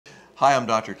Hi, I'm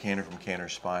Dr. Cantor from Cantor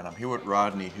Spine. I'm here with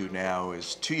Rodney, who now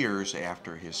is 2 years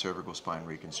after his cervical spine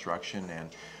reconstruction. And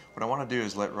what I want to do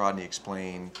is let Rodney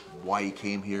explain why he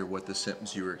came here, what the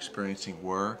symptoms you were experiencing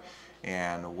were,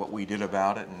 and what we did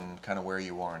about it, and kind of where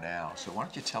you are now. So why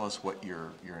don't you tell us what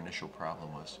your initial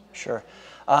problem was? Sure.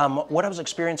 What I was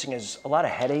experiencing is a lot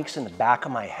of headaches in the back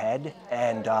of my head,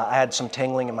 and I had some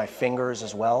tingling in my fingers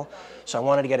as well. So I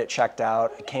wanted to get it checked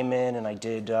out. I came in and I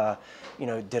did,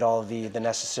 did all the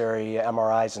necessary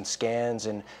MRIs and scans,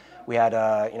 and we had,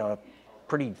 a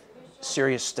pretty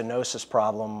serious stenosis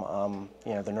problem.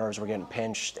 The nerves were getting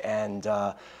pinched, and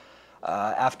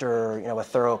after a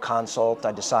thorough consult,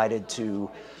 I decided to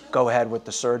go ahead with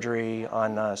the surgery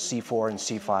on C4 and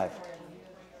C5.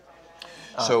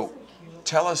 So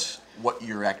tell us what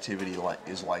your activity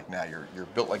is like now. You're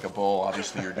built like a bull.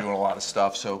 Obviously, you're doing a lot of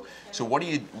stuff. So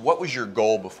what was your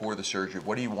goal before the surgery?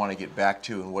 What do you want to get back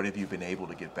to, and what have you been able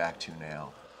to get back to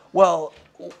now? Well,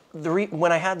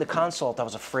 when I had the consult, I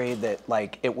was afraid that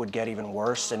it would get even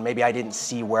worse, and maybe I didn't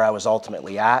see where I was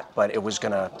ultimately at, but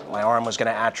my arm was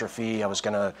gonna atrophy. I was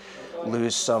gonna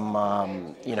lose some,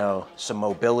 some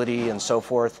mobility and so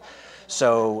forth.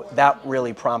 So that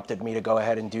really prompted me to go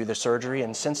ahead and do the surgery.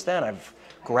 And since then, I've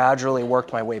gradually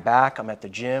worked my way back. I'm at the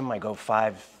gym. I go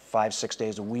 6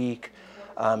 days a week,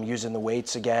 using the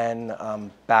weights again,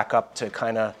 back up to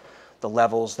kind of the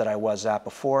levels that I was at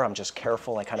before. I'm just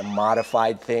careful. I kind of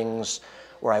modified things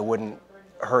where I wouldn't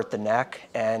hurt the neck,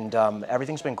 and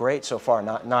everything's been great so far.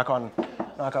 Knock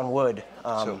on wood.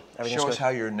 So show us how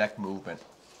your neck movement.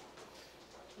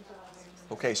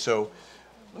 Okay, so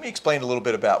let me explain a little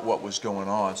bit about what was going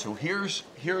on. So here's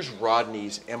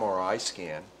Rodney's MRI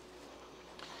scan,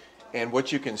 and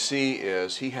what you can see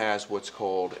is he has what's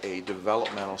called a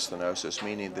developmental stenosis,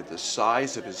 meaning that the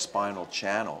size of his spinal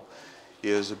channel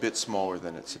is a bit smaller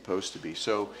than it's supposed to be.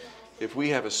 So if we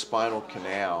have a spinal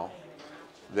canal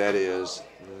that is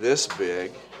this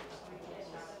big,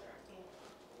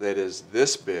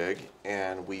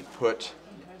 and we put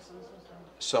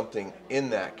something in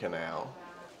that canal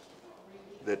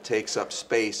that takes up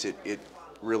space, it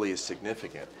really is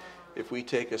significant. If we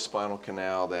take a spinal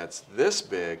canal that's this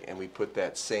big and we put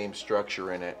that same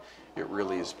structure in it, it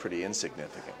really is pretty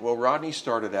insignificant. Well, Rodney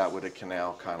started out with a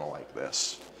canal kind of like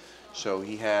this. So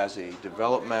he has a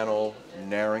developmental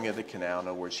narrowing of the canal. In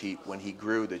other words, when he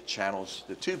grew, the tubes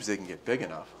didn't get big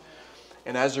enough.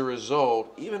 And as a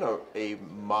result, even a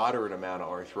moderate amount of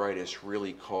arthritis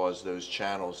really caused those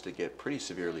channels to get pretty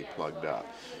severely plugged up.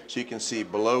 So you can see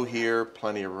below here,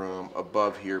 plenty of room,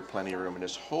 above here, plenty of room, and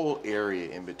this whole area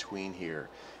in between here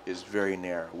is very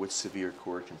narrow with severe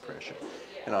cord compression.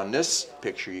 And on this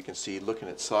picture, you can see, looking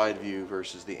at side view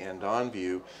versus the end-on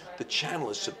view, the channel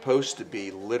is supposed to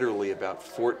be literally about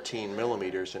 14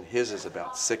 millimeters, and his is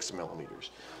about 6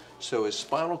 millimeters. So his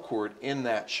spinal cord in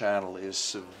that channel is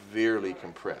severely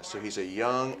compressed. So he's a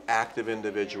young, active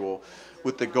individual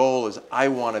with the goal is, I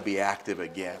want to be active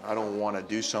again. I don't want to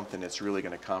do something that's really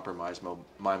going to compromise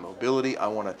my mobility. I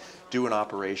want to do an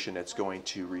operation that's going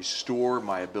to restore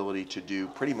my ability to do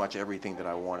pretty much everything that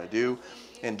I want to do,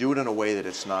 and do it in a way that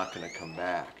it's not going to come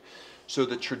back. So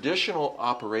the traditional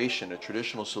operation, a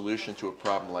traditional solution to a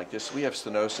problem like this, we have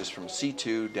stenosis from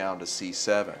C2 down to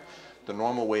C7. The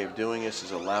normal way of doing this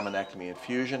is a laminectomy and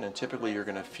fusion, and typically you're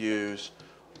going to fuse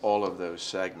all of those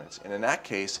segments. And in that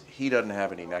case, he doesn't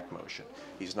have any neck motion.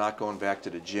 He's not going back to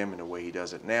the gym in the way he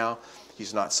does it now.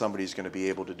 He's not somebody who's going to be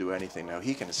able to do anything now.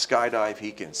 He can skydive,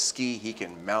 he can ski, he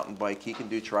can mountain bike, he can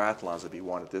do triathlons if he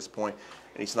wants at this point,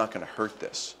 and he's not going to hurt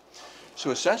this.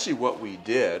 So essentially what we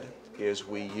did is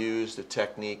we used a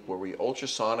technique where we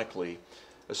ultrasonically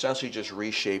essentially just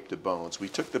reshaped the bones. We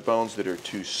took the bones that are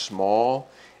too small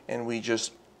and we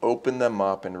just opened them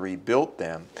up and rebuilt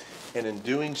them. And in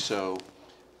doing so,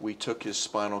 we took his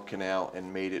spinal canal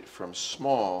and made it from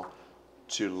small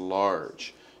to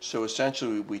large. So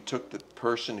essentially we took the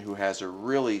person who has a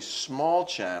really small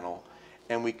channel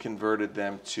and we converted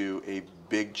them to a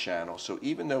big channel. So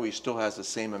even though he still has the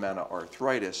same amount of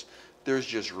arthritis, there's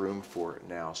just room for it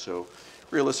now. So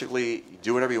realistically, you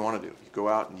do whatever you want to do. You go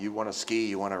out and you want to ski,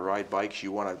 you want to ride bikes,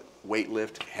 you want to weight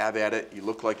lift, have at it. You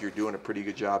look like you're doing a pretty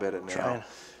good job at it now. Trying.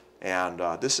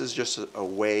 And this is just a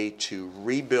way to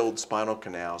rebuild spinal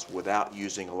canals without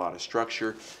using a lot of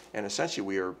structure. And essentially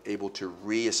we are able to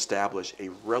reestablish a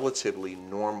relatively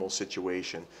normal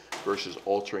situation versus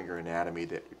altering your anatomy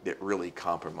that really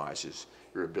compromises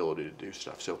your ability to do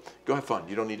stuff. So go have fun.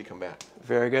 You don't need to come back.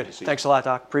 Very good. Thanks a lot,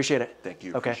 Doc. Appreciate it. Thank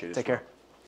you. Okay, Appreciate it. take care.